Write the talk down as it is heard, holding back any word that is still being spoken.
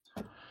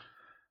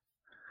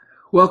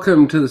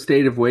Welcome to the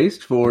State of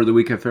Waste for the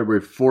week of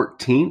February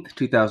 14th,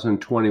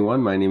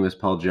 2021. My name is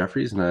Paul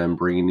Jeffries, and I'm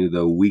bringing you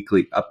the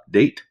weekly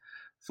update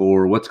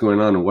for what's going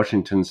on in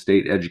Washington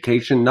State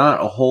education. Not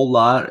a whole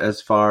lot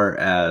as far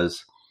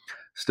as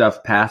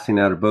stuff passing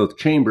out of both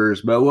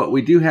chambers, but what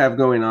we do have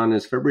going on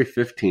is February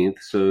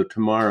 15th, so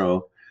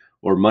tomorrow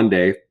or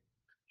Monday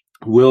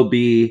will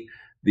be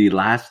the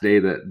last day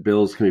that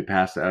bills can be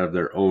passed out of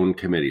their own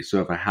committee.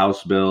 So if a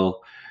House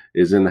bill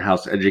is in the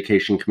House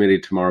Education Committee,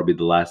 tomorrow will be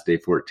the last day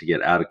for it to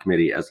get out of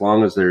committee, as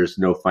long as there's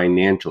no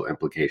financial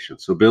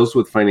implications. So bills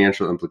with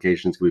financial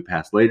implications can be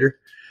passed later.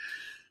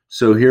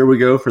 So here we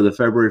go for the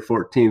February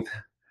 14th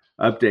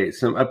update.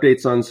 Some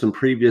updates on some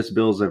previous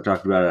bills I've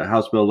talked about.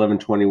 House Bill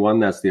 1121,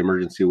 that's the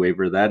emergency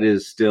waiver. That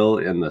is still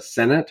in the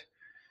Senate.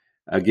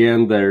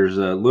 Again, there's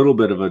a little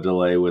bit of a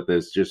delay with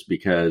this just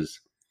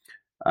because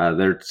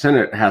their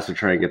Senate has to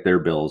try and get their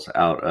bills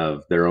out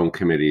of their own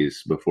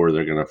committees before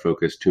they're going to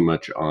focus too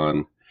much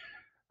on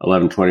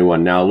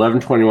 1121. Now,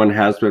 1121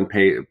 has been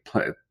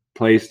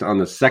placed on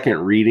the second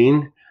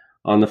reading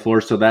on the floor,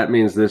 so that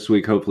means this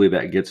week, hopefully,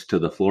 that gets to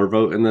the floor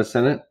vote in the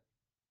Senate.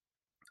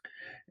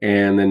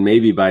 And then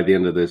maybe by the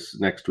end of this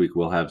next week,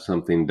 we'll have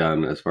something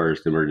done as far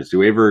as the emergency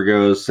waiver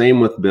goes. Same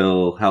with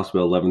House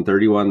Bill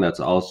 1131. That's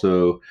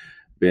also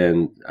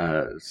been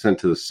sent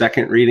to the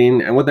second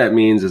reading. And what that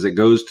means is it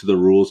goes to the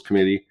Rules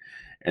Committee,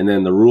 and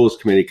then the Rules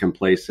Committee can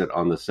place it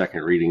on the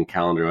second reading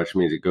calendar, which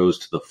means it goes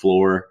to the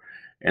floor.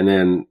 And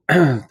then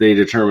they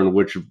determine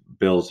which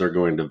bills they're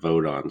going to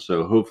vote on.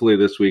 So hopefully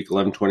this week,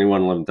 1121,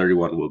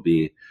 1131 will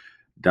be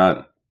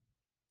done.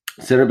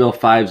 Senate Bill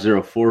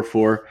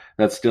 5044,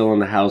 that's still in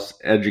the House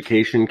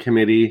Education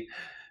Committee.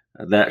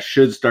 That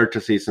should start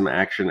to see some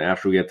action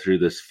after we get through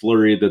this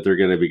flurry that they're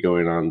going to be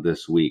going on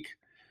this week.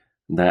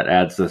 That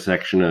adds the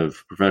section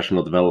of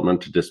professional development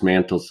to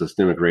dismantle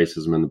systemic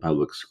racism in the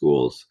public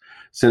schools.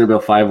 Senate Bill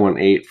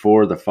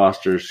 5184, the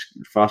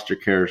foster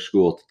care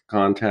school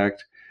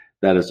contact.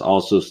 That is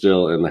also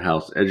still in the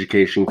House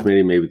Education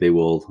Committee. Maybe they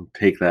will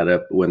take that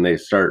up when they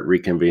start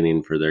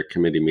reconvening for their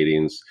committee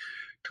meetings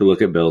to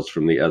look at bills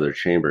from the other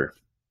chamber.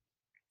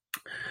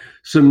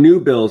 Some new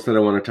bills that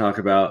I want to talk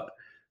about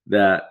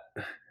that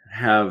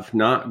have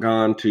not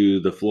gone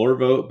to the floor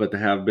vote, but they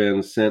have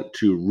been sent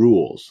to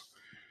rules.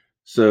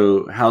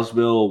 So House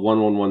Bill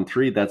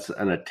 1113, that's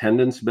an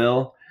attendance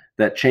bill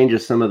that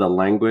changes some of the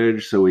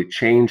language. So we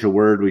change a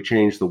word, we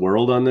change the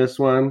world on this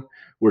one.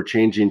 We're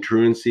changing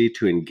truancy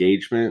to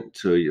engagement.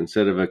 So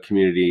instead of a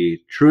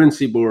community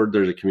truancy board,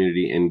 there's a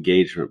community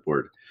engagement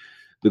board.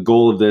 The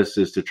goal of this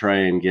is to try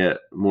and get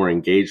more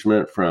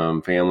engagement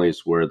from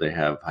families where they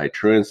have high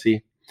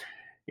truancy.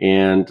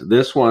 And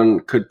this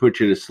one could put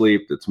you to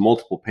sleep. It's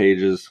multiple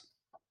pages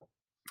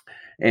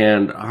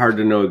and hard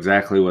to know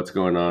exactly what's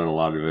going on in a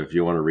lot of it if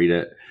you want to read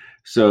it.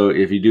 So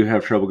if you do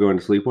have trouble going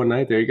to sleep one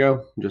night, there you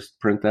go. Just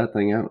print that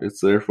thing out.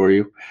 It's there for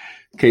you.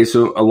 Okay,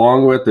 so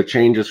along with the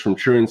changes from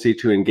truancy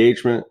to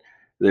engagement,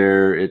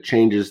 it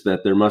changes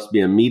that there must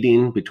be a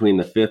meeting between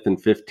the 5th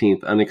and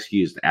 15th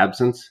unexcused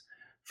absence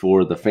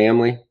for the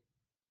family.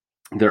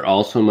 There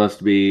also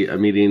must be a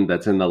meeting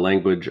that's in the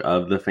language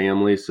of the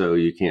family, so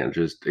you can't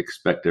just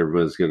expect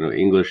everyone's going to know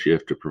English. You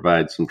have to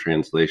provide some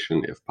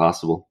translation if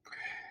possible.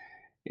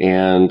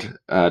 And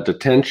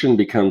detention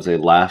becomes a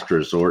last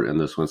resort in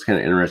this one. It's kind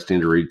of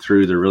interesting to read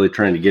through. They're really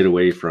trying to get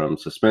away from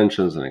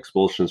suspensions and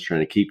expulsions,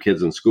 trying to keep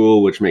kids in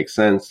school, which makes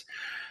sense.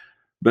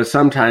 But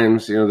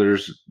sometimes,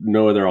 there's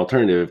no other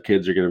alternative. If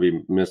kids are going to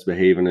be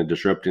misbehaving and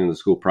disrupting the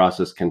school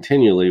process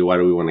continually, why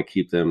do we want to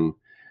keep them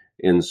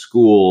in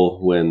school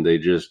when they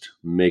just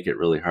make it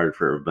really hard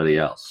for everybody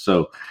else?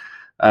 So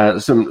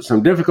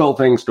some difficult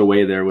things to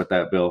weigh there with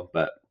that bill,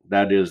 but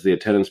that is the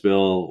attendance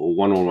bill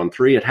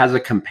 1113. It has a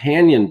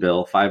companion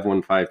bill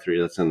 5153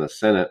 that's in the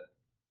Senate.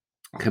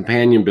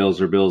 Companion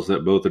bills are bills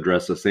that both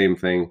address the same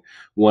thing,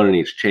 one in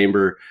each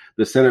chamber.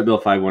 The Senate Bill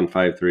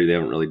 5153 they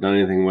haven't really done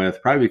anything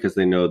with, probably because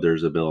they know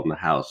there's a bill in the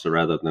House. So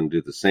rather than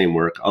do the same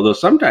work, although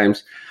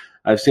sometimes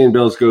I've seen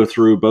bills go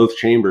through both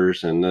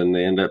chambers and then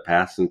they end up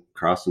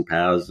crossing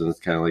paths, and it's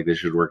kind of like they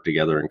should work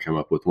together and come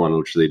up with one,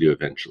 which they do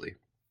eventually.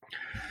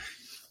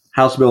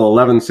 House Bill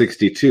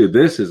 1162.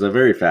 This is a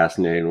very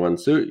fascinating one.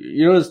 So,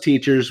 as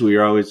teachers, we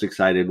are always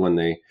excited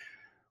when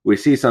we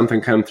see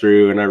something come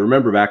through. And I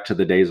remember back to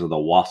the days of the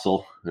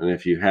WASL. And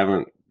if you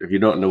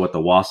don't know what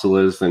the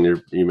WASL is,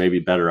 then you may be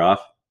better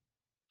off.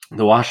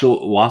 The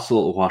WASL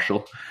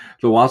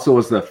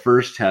was the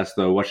first test,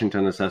 the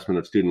Washington Assessment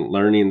of Student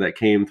Learning, that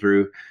came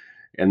through.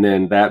 And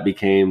then that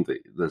became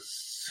the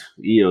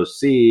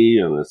EOC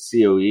and the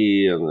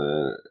COE and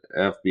the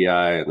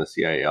FBI and the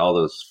CIA, all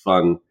those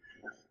fun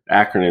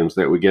acronyms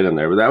that we get in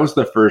there. But that was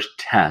the first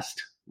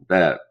test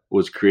that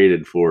was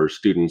created for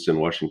students in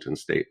Washington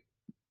State.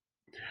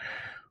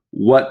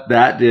 What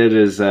that did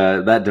is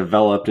that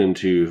developed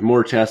into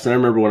more tests. And I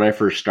remember when I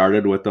first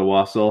started with the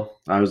WASL,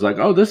 I was like,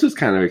 oh, this is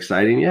kind of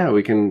exciting. Yeah,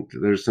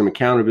 there's some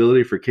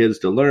accountability for kids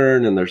to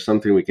learn, and there's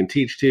something we can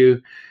teach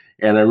to.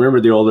 And I remember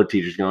the older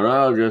teachers going,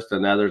 oh, just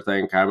another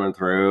thing coming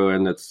through.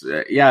 And it's,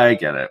 yeah, I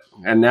get it.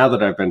 And now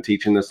that I've been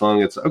teaching this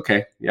long, it's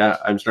okay. Yeah,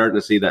 I'm starting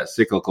to see that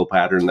cyclical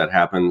pattern that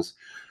happens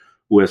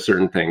with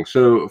certain things.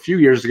 So a few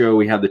years ago,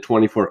 we had the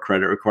 24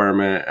 credit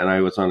requirement, and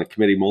I was on a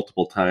committee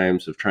multiple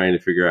times of trying to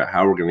figure out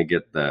how we're going to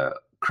get the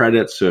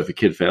credits. So if a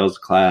kid fails a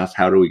class,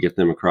 how do we get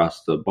them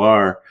across the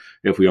bar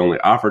if we only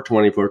offer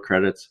 24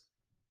 credits?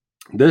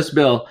 This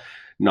bill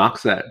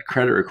knocks that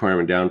credit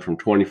requirement down from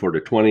 24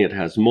 to 20. It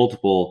has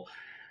multiple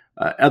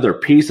other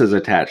pieces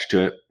attached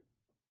to it.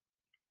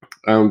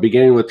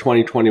 Beginning with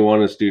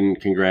 2021, a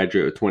student can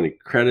graduate with 20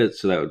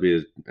 credits. So that would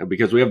be,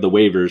 because we have the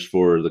waivers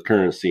for the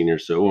current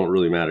seniors, so it won't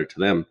really matter to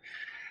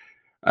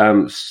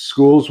them.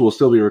 Schools will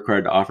still be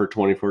required to offer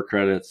 24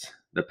 credits.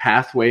 The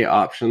pathway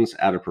options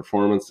add a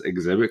performance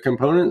exhibit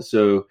component.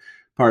 So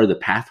part of the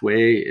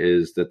pathway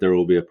is that there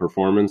will be a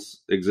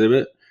performance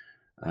exhibit,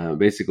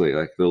 basically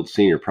like the old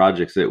senior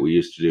projects that we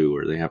used to do,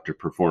 where they have to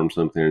perform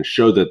something and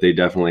show that they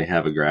definitely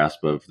have a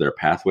grasp of their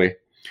pathway.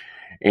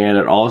 And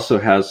it also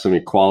has some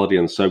equality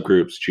in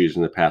subgroups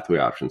choosing the pathway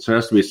option. So there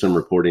has to be some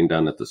reporting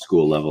done at the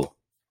school level.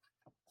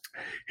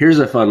 Here's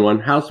a fun one.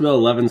 House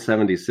Bill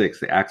 1176,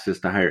 the access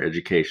to higher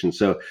education.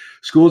 So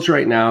schools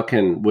right now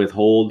can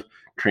withhold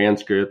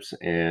transcripts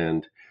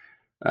and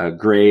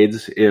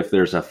grades if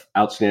there's an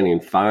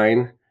outstanding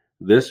fine.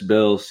 This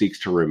bill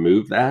seeks to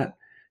remove that.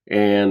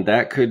 And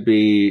that could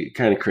be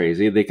kind of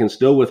crazy. They can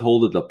still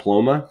withhold a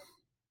diploma,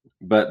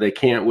 but they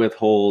can't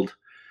withhold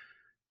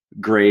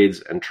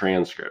grades and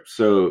transcripts.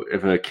 So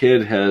if a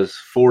kid has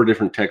 4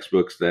 different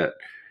textbooks that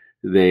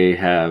they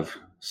have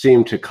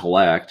seemed to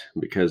collect,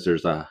 because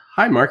there's a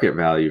high market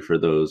value for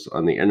those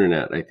on the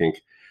internet, I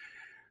think.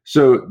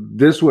 So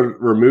this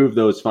would remove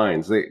those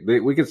fines.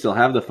 We could still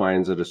have the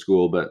fines at a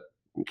school, but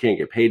you can't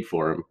get paid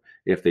for them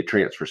if they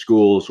transfer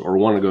schools or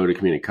want to go to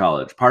community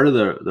college. Part of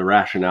the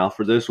rationale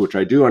for this, which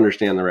I do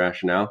understand the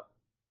rationale,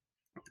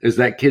 is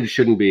that kids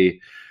shouldn't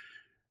be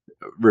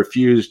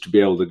refused to be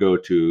able to go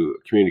to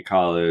community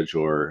college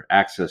or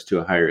access to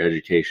a higher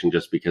education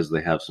just because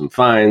they have some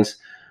fines.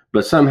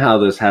 But somehow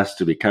this has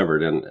to be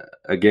covered. And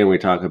again, we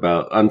talk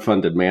about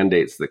unfunded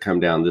mandates that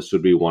come down. This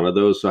would be one of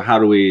those. So how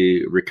do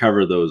we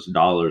recover those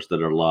dollars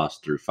that are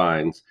lost through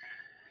fines?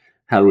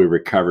 How do we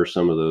recover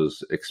some of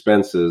those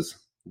expenses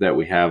that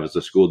we have as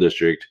a school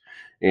district?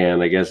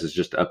 And I guess it's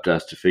just up to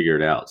us to figure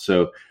it out.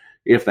 So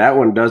if that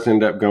one does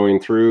end up going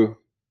through,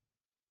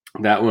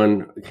 that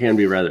one can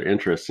be rather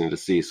interesting to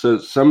see. So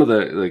some of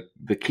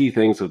the key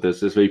things of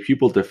this is, if a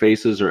pupil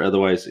defaces or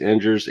otherwise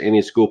injures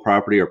any school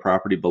property or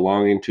property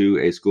belonging to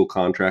a school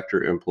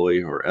contractor,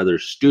 employee, or other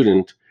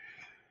student,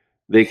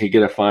 they could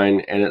get a fine.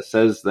 And it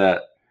says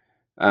that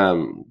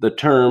the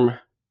term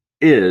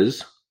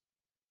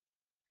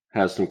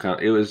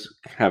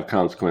have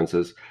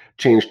consequences,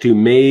 changed to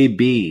may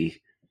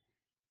be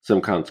some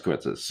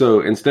consequences.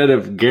 So instead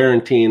of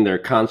guaranteeing their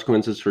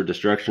consequences for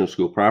destruction of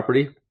school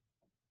property,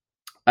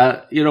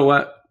 you know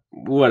what?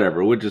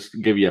 Whatever. We'll just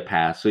give you a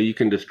pass. So you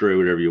can destroy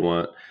whatever you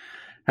want.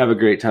 Have a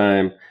great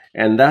time.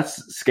 And that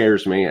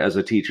scares me as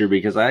a teacher,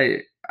 because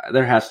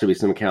there has to be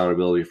some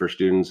accountability for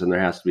students, and there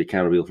has to be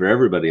accountability for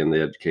everybody in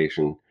the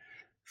education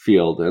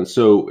field. And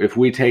so if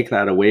we take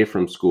that away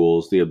from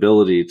schools, the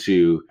ability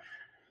to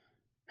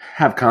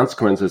have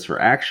consequences for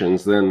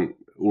actions, then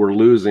we're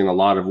losing a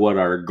lot of what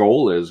our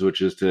goal is,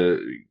 which is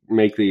to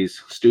make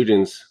these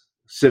students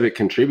civic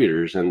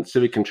contributors. And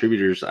civic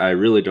contributors, I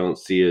really don't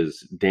see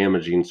as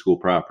damaging school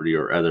property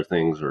or other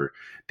things, or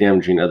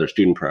damaging other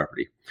student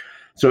property.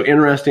 So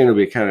it'll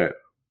be kind of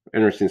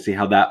interesting to see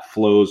how that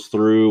flows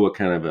through, what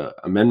kind of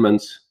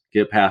amendments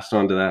get passed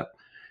on to that,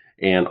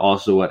 and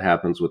also what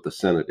happens with the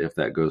Senate if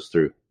that goes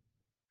through.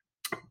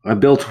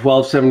 Bill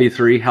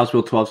 1273, House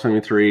Bill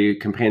 1273,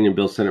 companion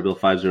bill, Senate Bill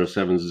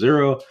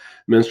 5070,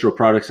 menstrual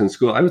products in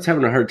school. I was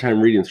having a hard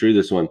time reading through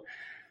this one,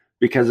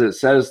 because it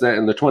says that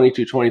in the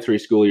 22-23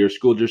 school year,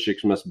 school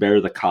districts must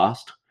bear the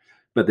cost,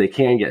 but they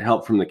can get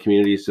help from the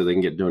community, so they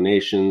can get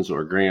donations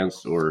or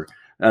grants or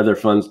other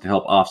funds to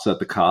help offset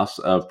the costs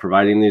of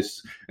providing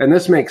these. And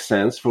this makes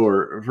sense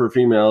for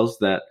females,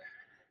 that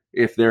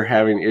if they're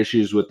having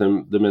issues with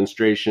the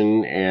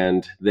menstruation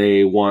and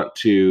they want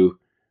to,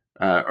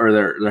 or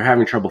they're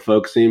having trouble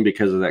focusing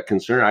because of that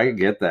concern, I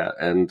get that.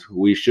 And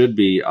we should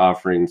be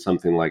offering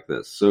something like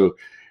this. So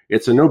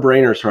it's a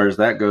no-brainer as far as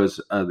that goes.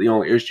 The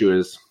only issue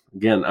is,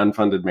 again,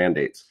 unfunded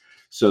mandates.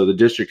 So the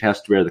district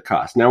has to bear the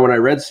cost. Now, when I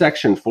read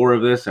Section 4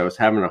 of this, I was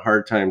having a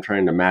hard time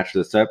trying to match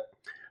this up.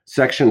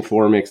 Section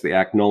 4 makes the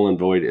act null and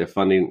void if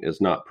funding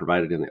is not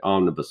provided in the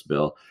omnibus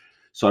bill.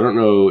 So I don't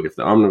know if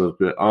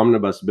the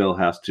omnibus bill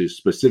has to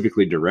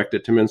specifically direct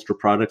it to menstrual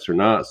products or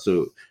not.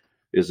 So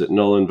is it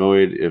null and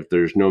void if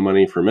there's no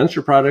money for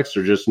menstrual products,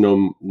 or just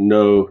no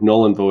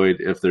null and void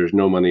if there's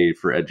no money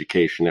for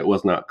education? It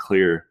was not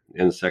clear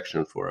in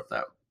Section 4 of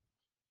that.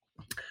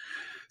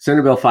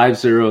 Senate Bill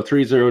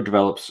 5030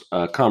 develops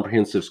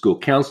comprehensive school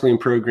counseling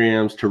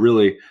programs to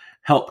really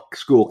help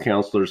school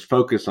counselors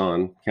focus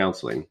on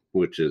counseling,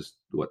 which is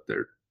what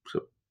they're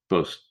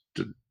supposed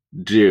to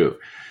do.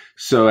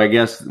 So I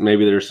guess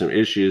maybe there's some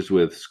issues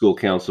with school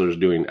counselors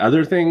doing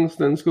other things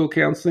than school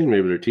counseling.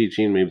 Maybe they're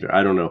teaching,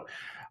 I don't know.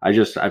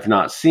 I've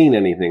not seen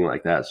anything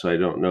like that, so I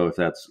don't know if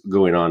that's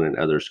going on in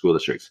other school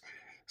districts.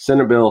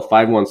 Senate Bill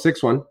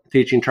 5161,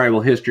 Teaching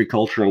Tribal History,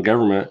 Culture, and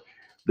Government.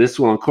 This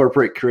will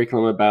incorporate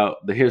curriculum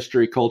about the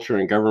history, culture,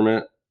 and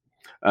government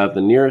of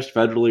the nearest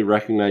federally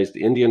recognized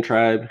Indian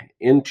tribe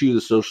into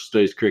the social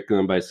studies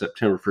curriculum by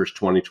September 1st,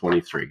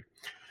 2023.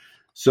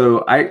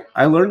 So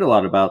I learned a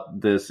lot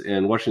about this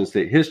in Washington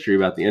State history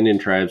about the Indian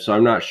tribes, so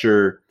I'm not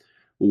sure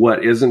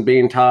what isn't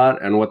being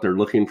taught and what they're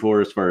looking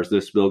for as far as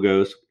this bill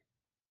goes.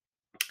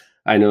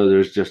 I know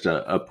there's just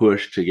a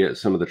push to get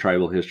some of the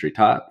tribal history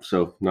taught,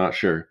 so not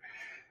sure.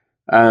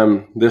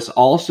 This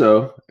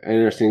also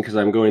interesting because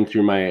I'm going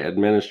through my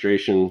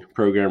administration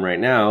program right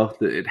now.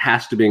 It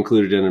has to be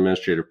included in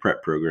administrative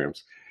prep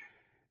programs,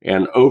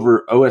 and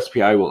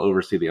OSPI will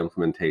oversee the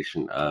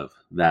implementation of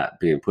that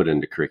being put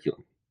into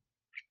curriculum.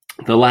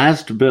 The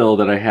last bill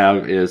that I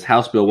have is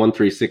House Bill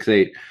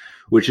 1368,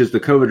 which is the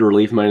COVID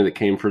relief money that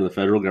came from the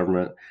federal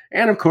government.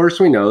 And of course,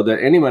 we know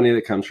that any money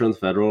that comes from the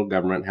federal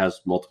government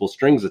has multiple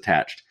strings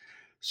attached.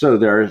 So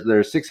there's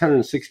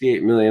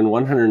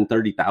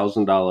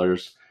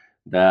 $668,130,000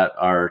 that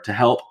are to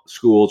help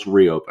schools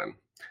reopen.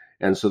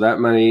 And so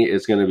that money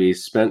is going to be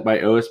spent by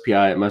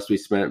OSPI. It must be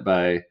spent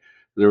by,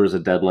 there was a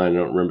deadline. I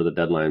don't remember the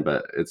deadline,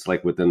 but it's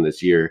like within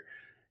this year.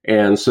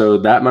 And so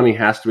that money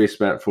has to be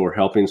spent for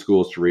helping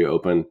schools to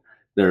reopen.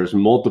 There's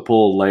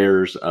multiple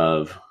layers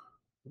of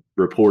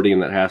reporting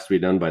that has to be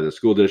done by the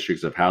school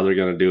districts of how they're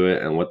going to do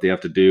it and what they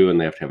have to do. And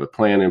they have to have a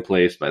plan in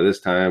place by this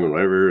time and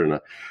whatever. And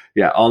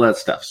all that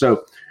stuff.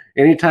 So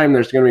anytime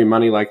there's going to be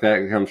money like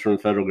that comes from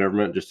the federal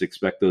government, just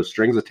expect those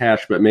strings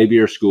attached. But maybe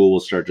your school will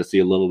start to see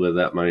a little bit of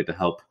that money to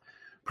help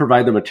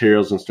provide the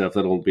materials and stuff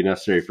that will be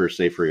necessary for a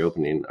safe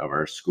reopening of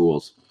our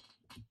schools.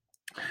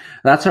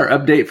 That's our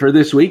update for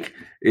this week.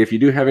 If you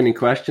do have any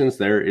questions,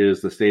 there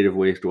is the State of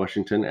Waste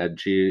Washington or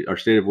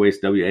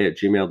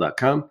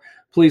stateofwastewa@gmail.com.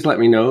 Please let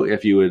me know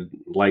if you would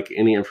like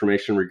any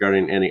information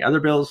regarding any other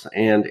bills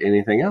and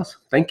anything else.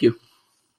 Thank you.